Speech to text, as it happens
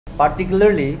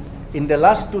Particularly, in the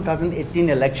last 2018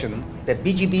 election, the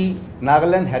BJP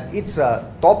Nagaland had its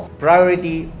top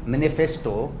priority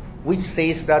manifesto, which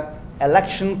says that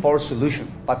election for solution.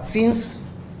 But since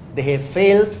they have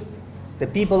failed the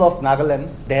people of Nagaland,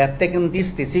 they have taken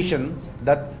this decision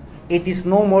that it is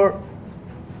no more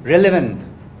relevant,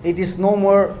 it is no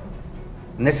more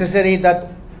necessary that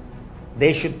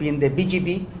they should be in the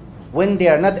BJP when they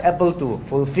are not able to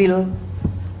fulfill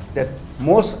the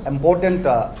most important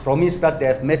promise that they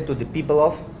have made to the people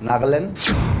of Nagaland.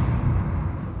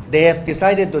 They have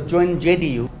decided to join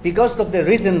JDU because of the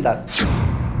reason that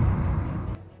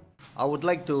I would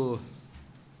like to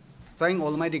thank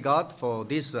Almighty God for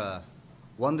this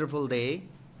wonderful day,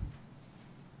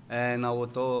 and I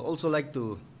would also like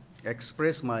to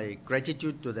express my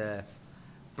gratitude to the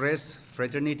press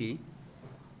fraternity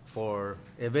for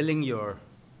availing your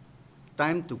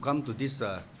time to come to this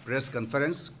press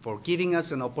conference, for giving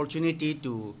us an opportunity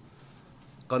to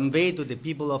convey to the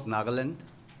people of Nagaland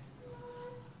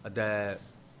the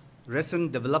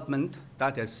recent development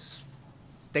that has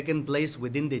taken place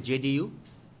within the JDU.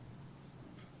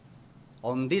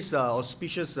 On this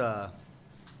auspicious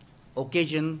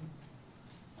occasion,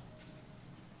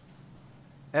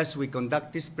 as we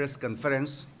conduct this press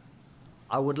conference,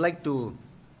 I would like to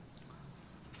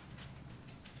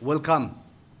welcome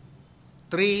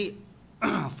three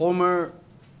former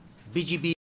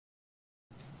BJP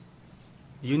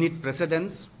unit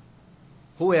presidents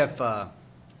who have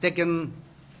taken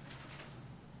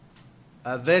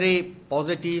a very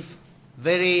positive,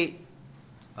 very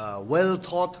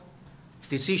well-thought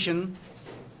decision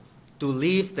to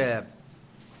leave the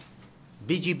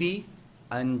BJP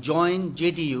and join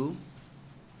JDU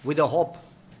with the hope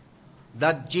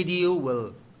that JDU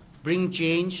will bring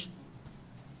change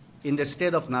in the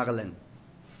state of Nagaland.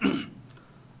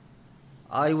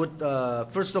 I would,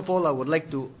 first of all, I would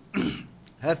like to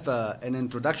have an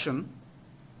introduction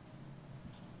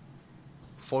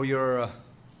for your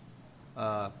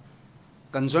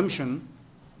consumption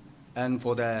and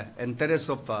for the interest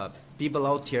of people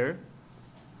out here.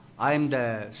 I am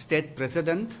the state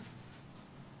president,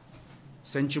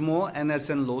 Senchimo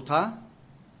NSN Lotha.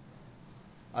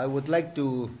 I would like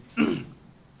to,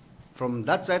 from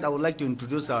that side, I would like to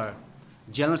introduce our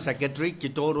General Secretary,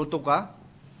 Kito Rotoka,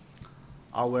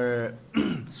 our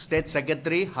State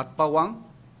Secretary, Hatpawang,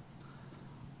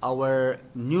 our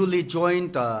newly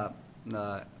joined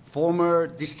former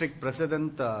District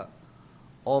President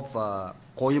of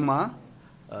Kohima,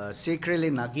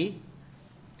 Seyiekhrielie Nagi,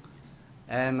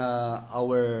 and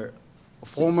our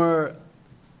former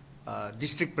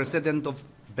District President of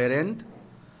Peren,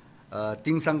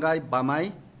 Tingsangai,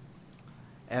 Pamei,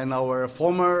 and our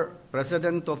former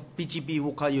President of BJP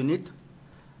Wokha unit,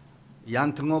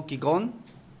 Yanthungo, Kikon,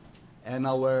 and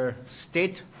our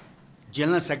State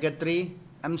General Secretary,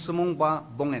 Msumungpa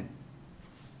Bongen.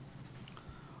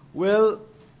 Well,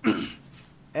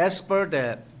 as per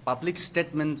the public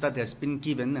statement that has been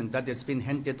given and that has been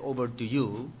handed over to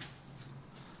you,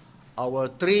 our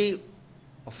three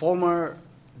former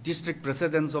district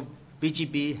presidents of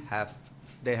BJP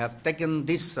have taken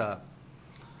this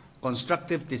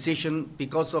constructive decision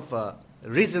because of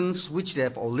reasons which they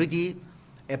have already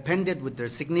appended with their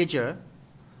signature.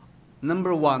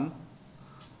 Number one,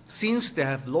 since they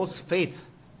have lost faith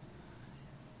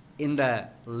in the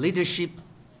leadership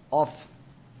of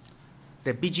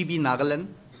the BJP Nagaland,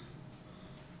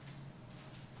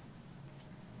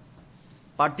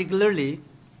 particularly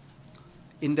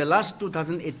in the last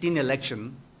 2018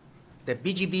 election, the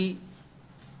BJP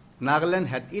Nagaland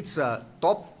had its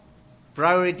top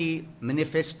priority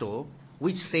manifesto,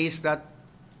 which says that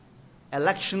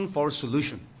election for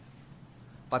solution.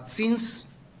 But since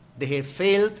they have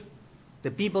failed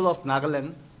the people of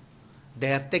Nagaland, they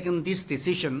have taken this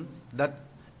decision that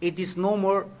it is no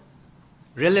more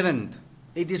relevant,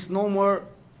 it is no more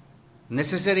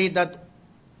necessary that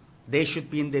they should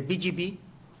be in the BJP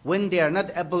when they are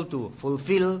not able to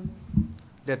fulfill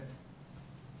the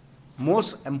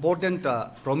most important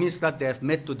promise that they have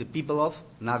made to the people of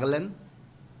Nagaland.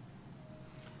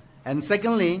 And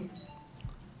secondly,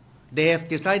 they have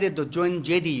decided to join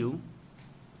JDU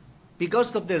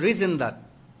because of the reason that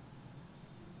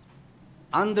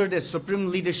under the supreme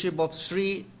leadership of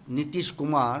Sri Nitish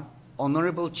Kumar,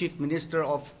 Honorable Chief Minister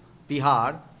of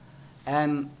Bihar,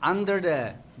 and under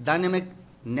the dynamic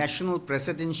national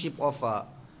presidency of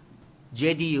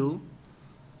JDU,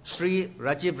 Sri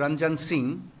Rajiv Ranjan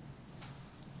Singh,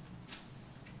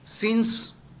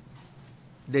 since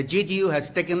the JDU has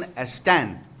taken a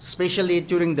stand, especially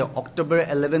during the October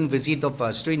 11 visit of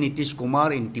Sri Nitish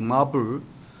Kumar in Dimapur,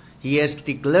 he has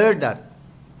declared that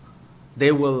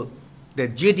the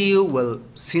JDU will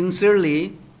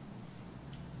sincerely,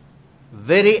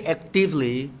 very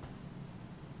actively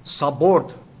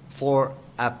support for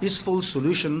a peaceful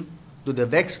solution to the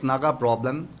vexed Naga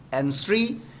problem. And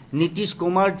Sri Nitish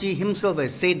Kumar ji himself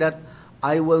has said that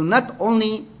I will not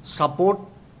only support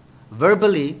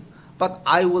verbally, but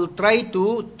I will try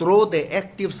to throw the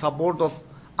active support of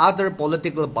other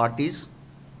political parties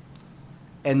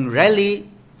and rally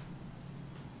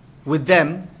with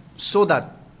them so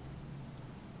that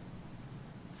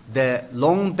the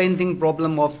long pending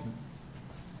problem of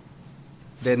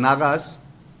the Nagas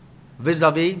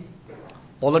vis-a-vis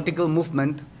political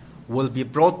movement will be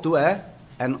brought to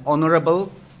an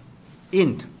honorable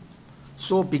end.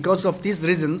 So because of these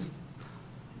reasons,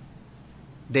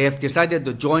 they have decided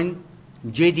to join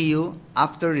JDU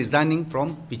after resigning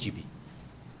from BJP.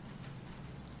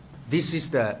 This is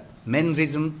the main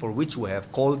reason for which we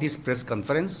have called this press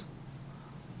conference.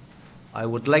 I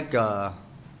would like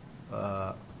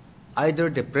either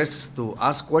the press to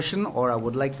ask question, or I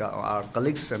would like our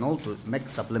colleagues and all to make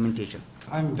supplementation.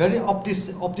 I'm very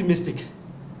optimistic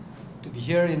to be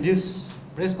here in this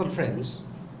press conference.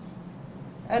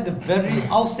 At the very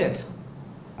outset,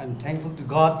 I'm thankful to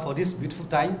God for this beautiful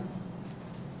time.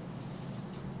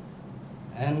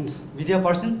 And media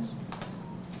persons,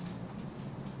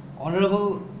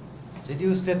 Honorable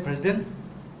JDU State President,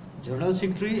 General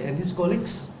Secretary and his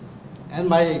colleagues, and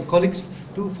my colleagues,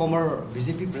 two former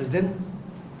BJP President,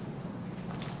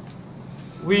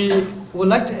 we would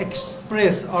like to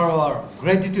express our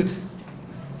gratitude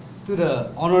to the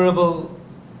Honorable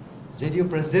JDU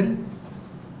President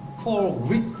for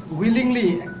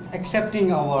willingly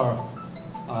accepting our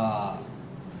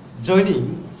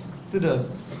joining to the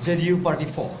JDU Party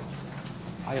 4.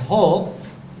 I hope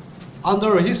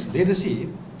under his leadership,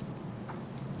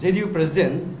 JDU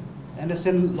President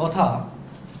Anderson Lotha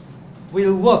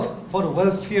will work for the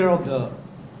welfare of the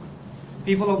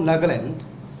people of Nagaland,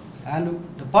 and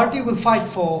the party will fight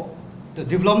for the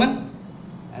development,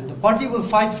 and the party will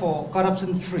fight for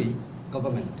corruption-free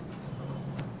government.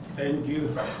 Thank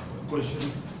you.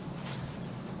 Question.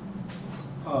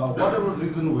 Whatever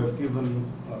reason we have given,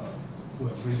 we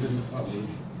have written,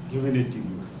 given it to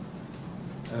you.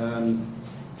 And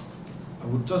I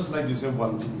would just like to say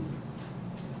one thing,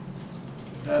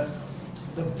 that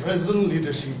the present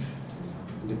leadership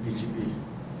in the BJP,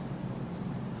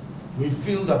 we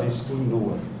feel that it's going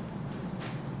nowhere.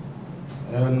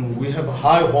 And we have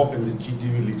high hope in the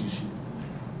GTV leadership,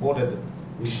 both at the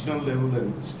national level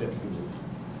and state level.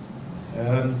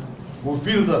 And we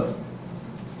feel that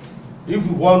if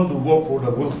we want to work for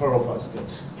the welfare of our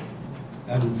state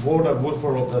and for the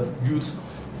welfare of the youth,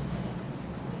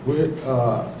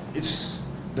 it's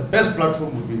the best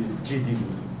platform would be GDP,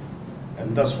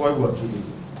 and that's why we are joining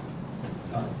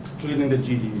the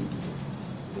GDP.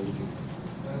 Thank you.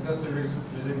 Does the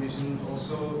resignation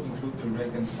also include the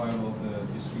rank and file of the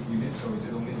district unit, or is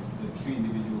it only the 3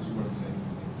 individuals who are representing?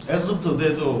 As of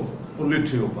today, though, only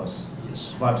 3 of us.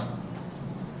 Yes. But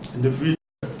in the future,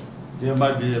 there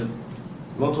might be a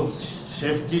lot of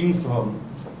shifting from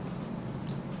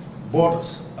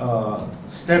both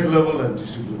state level and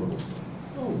district level.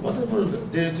 So whatever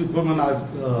there is to come, and I've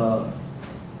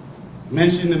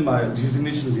mentioned in my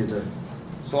resignation letter.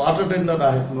 So other than that,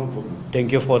 I have no problem.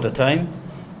 Thank you for the time.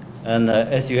 And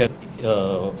as you have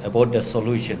about the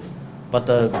solution. But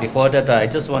before that, I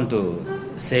just want to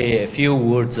say a few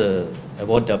words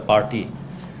about the party.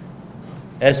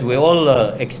 As we all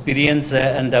experience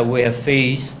and we have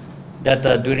faced that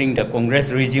during the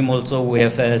Congress regime also, we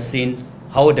have seen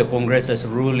how the Congress has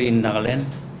ruled in Nagaland.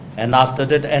 And after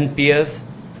that, NPF,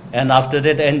 and after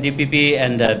that, NDPP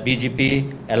and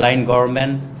BJP aligned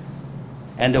government.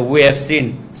 And we have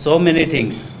seen so many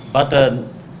things. But the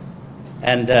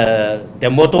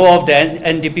motto of the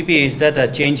NDPP is that a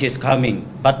change is coming,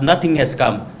 but nothing has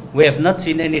come. We have not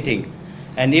seen anything.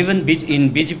 And even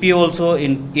in BJP also,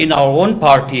 in our own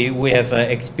party, we have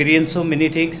experienced so many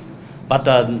things, but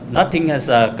nothing has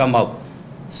come up.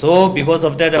 So because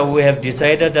of that, we have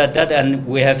decided that and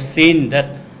we have seen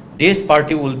that this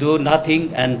party will do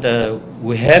nothing, and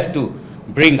we have to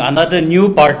bring another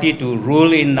new party to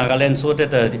rule in Nagaland so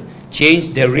that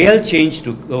the real change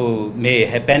may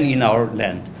happen in our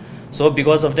land. So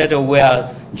because of that, we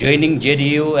are joining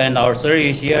JDU, and our sir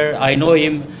is here. I know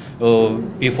him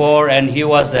before, and he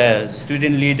was a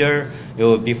student leader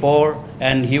before,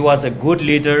 and he was a good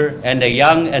leader and a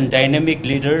young and dynamic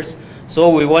leader. So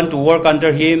we want to work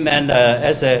under him, and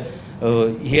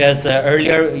he has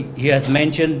earlier he has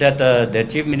mentioned that the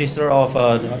Chief Minister of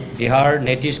Bihar,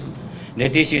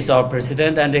 Nitish is our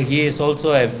president, and he is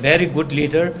also a very good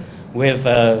leader. We have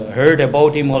heard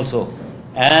about him also.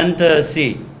 And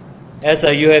see, as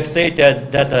you have said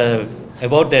that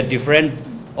about the different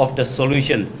of the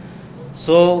solution.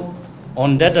 So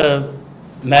on that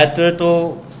matter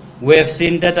too, we have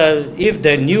seen that if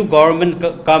the new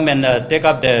government come and take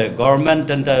up the government,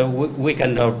 and we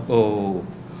can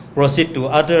proceed to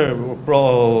other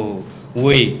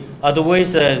way.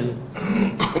 Otherwise,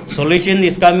 solution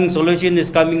is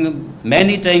coming.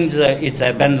 Many times it's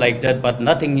happened like that, but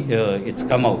nothing it's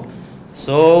come out.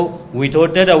 So we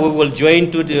thought that we will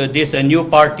join to this new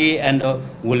party and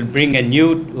will bring a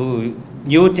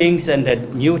new things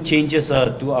and new changes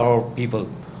to our people.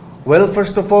 Well,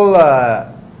 first of all,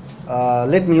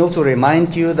 let me also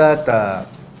remind you that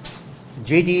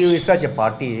JDU is such a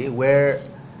party where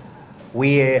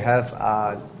we have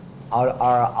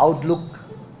our outlook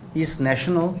is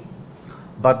national,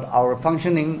 but our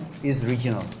functioning is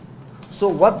regional. So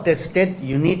what the state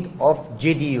unit of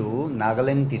JDU,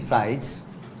 Nagaland, decides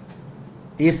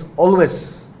is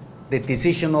always the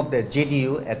decision of the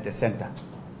JDU at the center.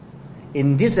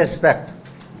 In this aspect,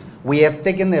 we have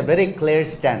taken a very clear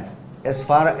stand as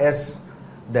far as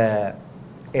the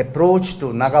approach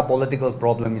to Naga political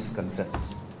problem is concerned.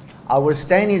 Our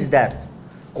stand is that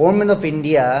Government of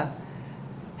India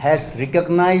has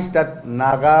recognized that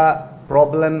Naga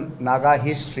problem, Naga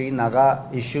history, Naga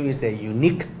issue is a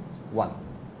unique one.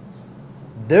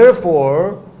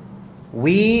 Therefore,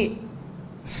 we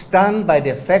stand by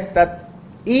the fact that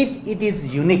if it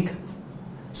is unique,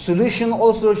 solution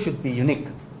also should be unique.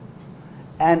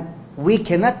 And we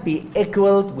cannot be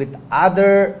equal with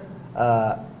other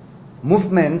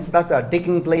movements that are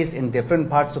taking place in different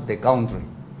parts of the country.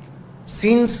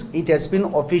 Since it has been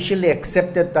officially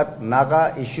accepted that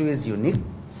Naga issue is unique,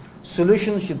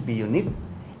 solution should be unique,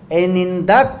 and in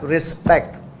that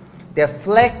respect, the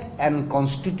flag and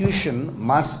constitution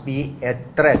must be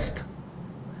addressed.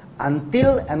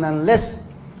 Until and unless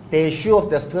the issue of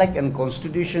the flag and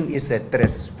constitution is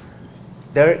addressed,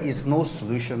 there is no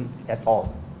solution at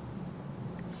all.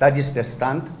 That is the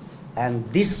stand, and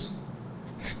this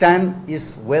stand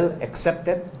is well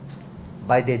accepted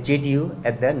by the JDU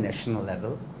at the national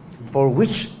level, for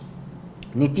which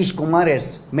Nitish Kumar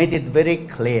has made it very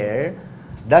clear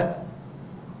that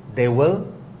they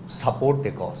will support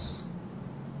the cause.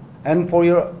 And for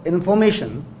your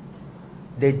information,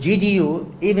 the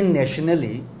JDU, even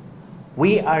nationally,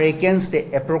 we are against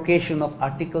the application of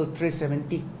Article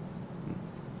 370.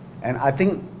 And I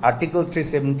think Article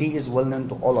 370 is well known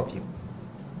to all of you.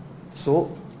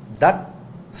 So that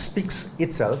speaks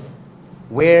itself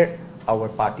where our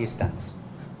party stands.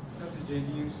 Have the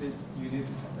JDU state unit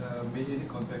made any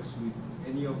contacts with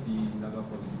any of the Naga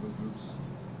political groups?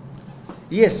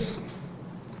 Yes,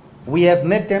 we have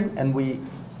met them and we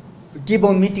keep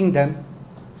on meeting them.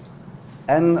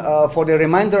 And for the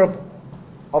reminder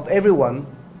of everyone,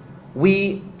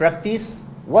 we practice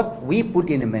what we put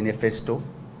in a manifesto.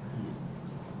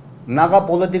 Naga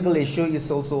political issue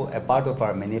is also a part of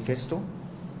our manifesto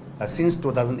since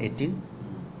 2018.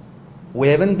 We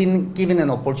haven't been given an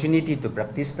opportunity to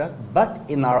practice that, but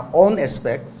in our own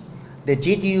aspect, the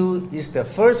JDU is the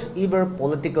first ever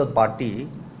political party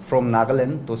from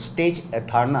Nagaland to stage a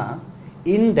dharna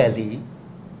in Delhi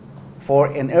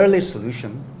for an early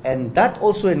solution, and that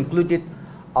also included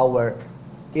our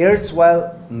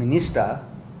erstwhile minister,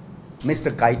 Mr.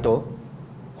 Kaito,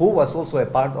 who was also a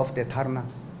part of the dharna.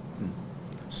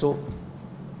 So,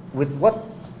 with what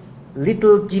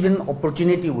little given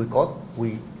opportunity we got,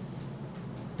 we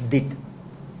did.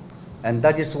 And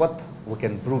that is what we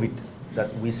can prove it,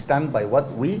 that we stand by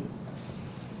what we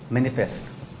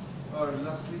manifest.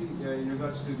 Lastly, in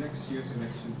regards to next year's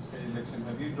election, state election,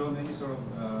 have you drawn any sort of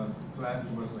plan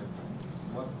towards like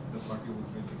what the party will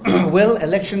try to do? Well,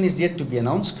 election is yet to be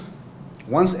announced.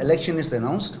 Once election is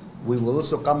announced, we will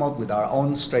also come out with our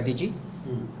own strategy.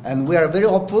 And we are very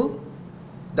hopeful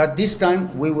that this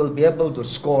time we will be able to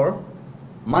score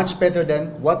much better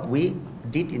than what we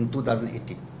did in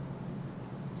 2018.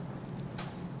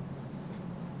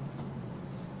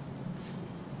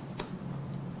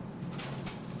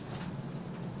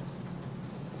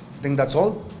 I think that's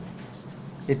all.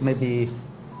 It may be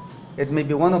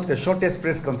one of the shortest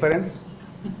press conference,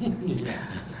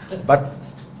 but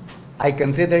I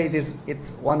consider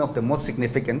it's one of the most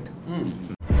significant.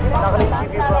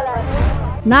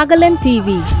 Nagaland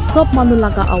TV, Sob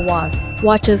Manulaga Awas.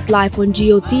 Watch us live on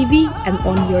Geo TV and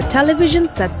on your television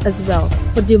sets as well.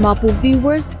 For Dimapur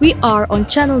viewers, we are on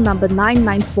channel number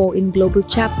 994 in Global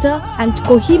Chapter, and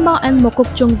Kohima and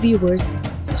Mokokchung viewers,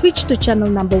 switch to channel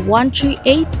number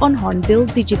 138 on Hornbill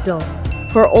Digital.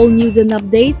 For all news and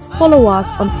updates, follow us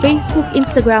on Facebook,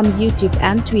 Instagram, YouTube,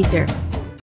 and Twitter.